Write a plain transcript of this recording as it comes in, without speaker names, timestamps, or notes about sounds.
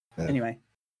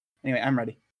Anyway, I'm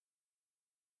ready.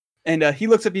 And he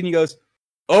looks up and he goes,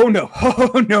 "Oh no,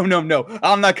 oh no!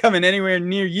 I'm not coming anywhere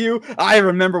near you. I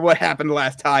remember what happened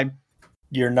last time."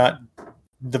 You're not.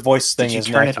 The voice thing Did you is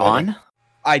turn not it on?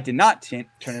 I did not turn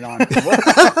it on. I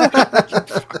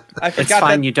forgot. It's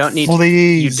fine. That... You don't need.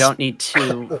 Please. You don't need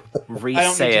to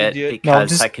re-say to it do it.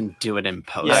 because I can do it in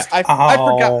post. Yeah, I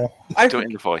forgot. Do it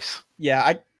in the voice.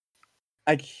 Yeah,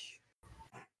 I.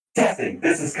 Testing.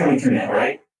 This is coming through now,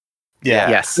 right? Yeah.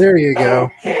 Yes. There you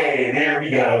go. Okay, there we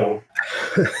go.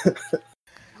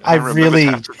 I really,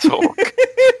 have to talk.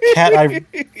 Kat, I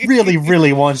really,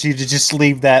 really want you to just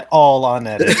leave that all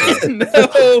unedited.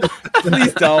 No,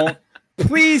 please don't.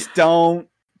 Please don't.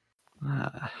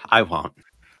 I won't.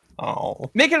 Oh,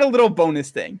 Make it a little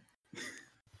bonus thing.